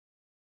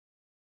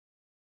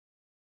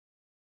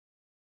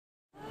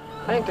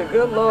Thank the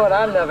good Lord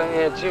I never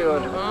had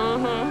children.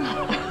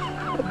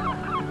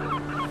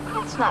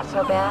 It's not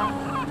so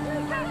bad.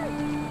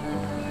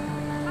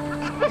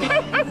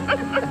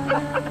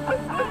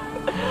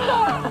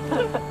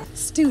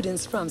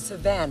 Students from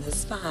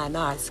Savannah's Fine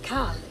Arts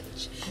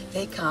College.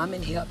 They come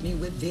and help me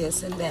with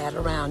this and that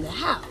around the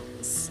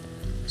house.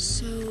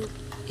 So,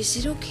 is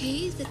it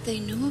okay that they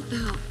know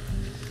about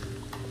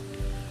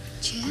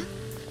Chip?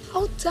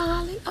 Oh,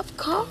 darling, of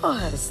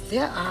course.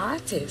 They're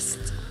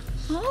artists.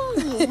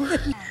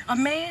 Oh. A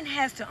man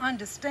has to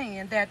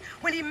understand that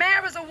when he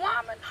marries a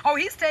woman, oh,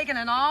 he's taking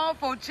an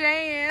awful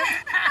chance.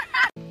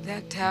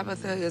 That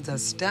Tabitha is a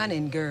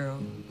stunning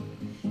girl.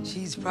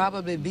 She's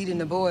probably beating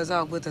the boys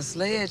off with a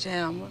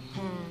sledgehammer.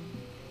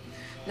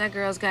 That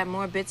girl's got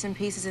more bits and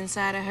pieces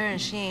inside of her, and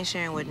she ain't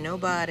sharing with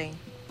nobody.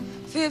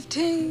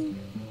 15?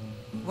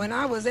 When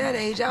I was that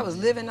age, I was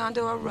living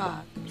under a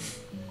rock.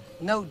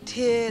 No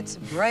tits,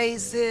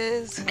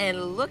 braces.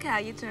 And look how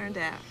you turned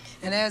out.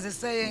 And as the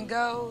saying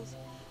goes,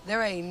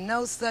 there ain't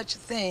no such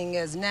thing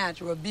as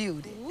natural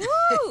beauty.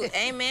 Woo!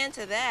 Amen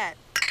to that.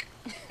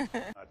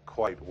 Not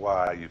quite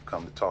why you've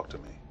come to talk to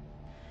me.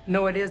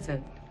 No, it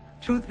isn't.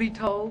 Truth be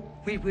told,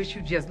 we wish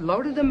you just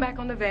loaded them back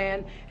on the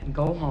van and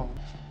go home.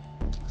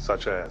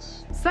 Such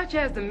as? Such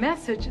as the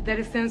message that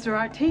it sends to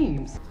our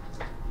teams.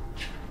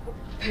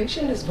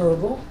 Patient is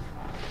verbal.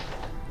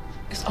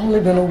 It's only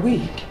been a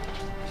week.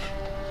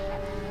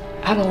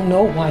 I don't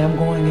know why I'm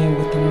going in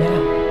with them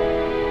now.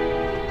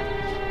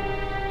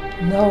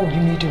 No,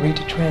 you need to read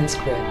the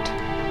transcript.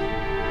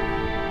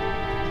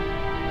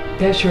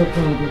 That's your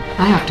problem.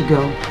 I have to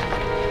go.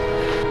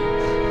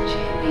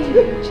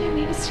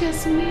 Jimmy, it's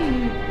just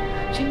me.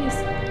 Jimmy's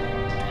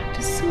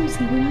Dr.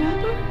 Susie,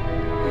 remember?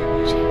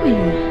 Jimmy,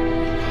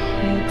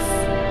 relax.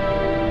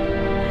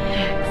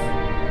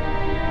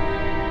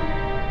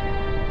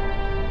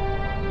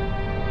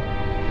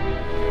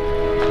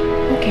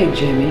 Okay,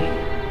 Jimmy.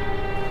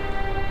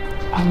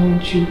 I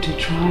want you to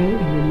try and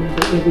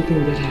remember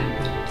everything that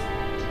happened.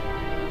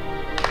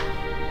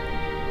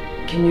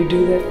 Can you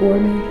do that for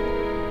me?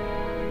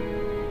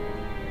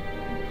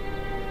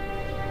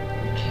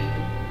 Okay.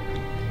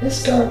 Let's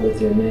start with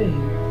your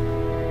name.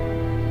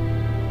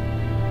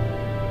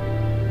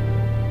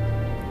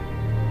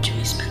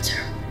 Jimmy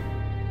Spencer.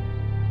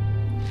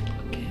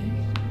 Okay.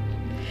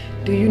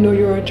 Do you know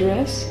your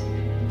address?